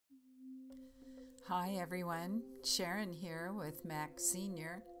Hi everyone, Sharon here with Mac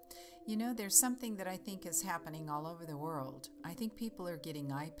Senior. You know, there's something that I think is happening all over the world. I think people are getting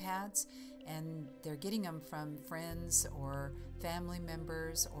iPads and they're getting them from friends or family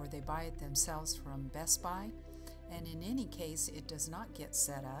members, or they buy it themselves from Best Buy. And in any case, it does not get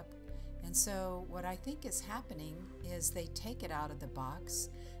set up. And so what I think is happening is they take it out of the box,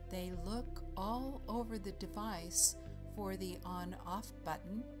 they look all over the device for the on-off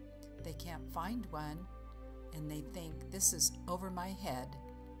button. They can't find one, and they think this is over my head,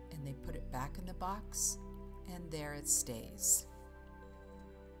 and they put it back in the box, and there it stays.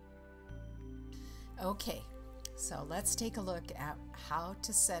 Okay, so let's take a look at how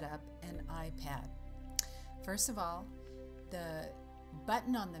to set up an iPad. First of all, the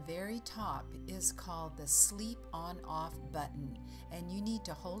button on the very top is called the sleep on off button, and you need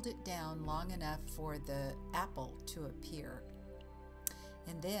to hold it down long enough for the apple to appear.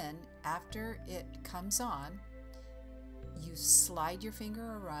 And then after it comes on, you slide your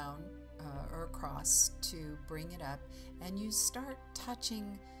finger around or across to bring it up, and you start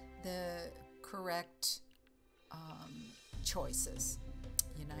touching the correct choices,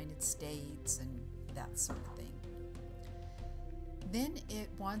 United States and that sort of thing. Then it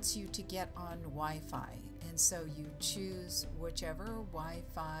wants you to get on Wi-Fi, and so you choose whichever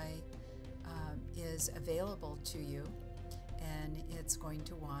Wi-Fi is available to you, and it's going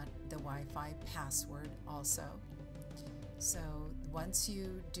to want the Wi-Fi password also. So once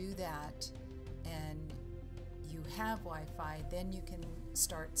you do that and you have Wi-Fi, then you can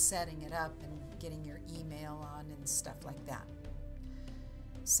start setting it up and getting your email on and stuff like that.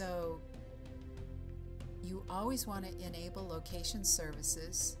 So you always want to enable location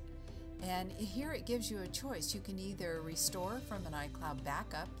services, and here it gives you a choice. You can either restore from an iCloud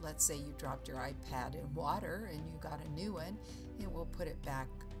Backup. Let's say you dropped your iPad in water and you got a new one, it will put it back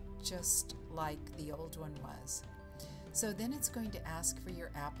just like the old one was. So then it's going to ask for your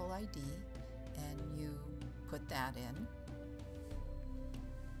Apple ID, and you put that in.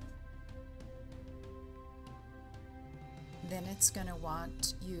 Then it's going to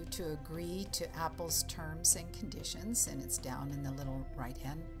want you to agree to Apple's terms and conditions, and it's down in the little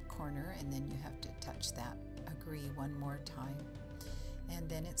right-hand corner, and then you have to touch that agree one more time, and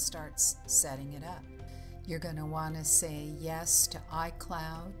then it starts setting it up. You're going to want to say yes to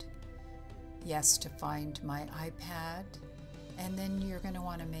iCloud, yes to find my iPad, and then you're going to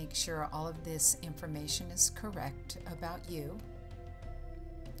want to make sure all of this information is correct about you,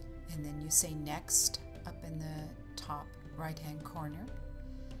 and then you say next up in the top right-hand corner.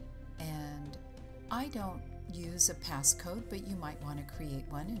 And I don't use a passcode, but you might want to create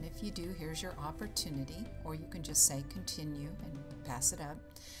one, and if you do, here's your opportunity, or you can just say continue and pass it up.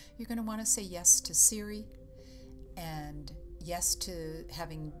 You're going to want to say yes to Siri and yes to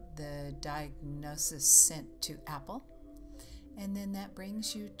having the diagnosis sent to Apple, and then that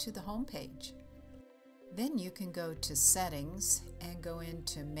brings you to the home page. Then you can go to settings and go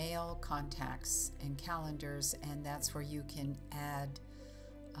into mail, contacts, and calendars, and that's where you can add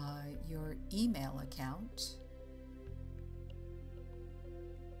your email account.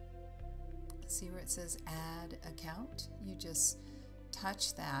 See where it says add account? You just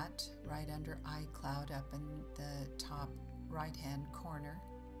touch that right under iCloud up in the top right hand corner.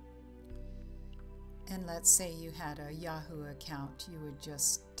 And let's say you had a Yahoo account, you would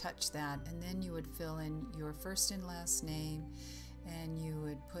just touch that, and then you would fill in your first and last name, and you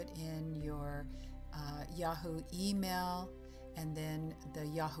would put in your Yahoo email, and then the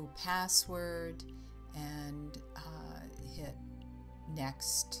Yahoo password, and hit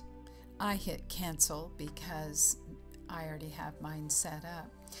next. I hit cancel because I already have mine set up.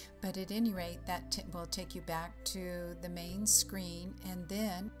 But at any rate, that will take you back to the main screen, and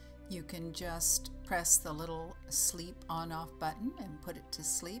then you can just press the little sleep on off button and put it to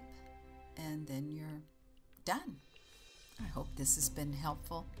sleep, and then you're done. I hope this has been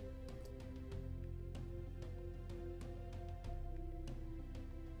helpful.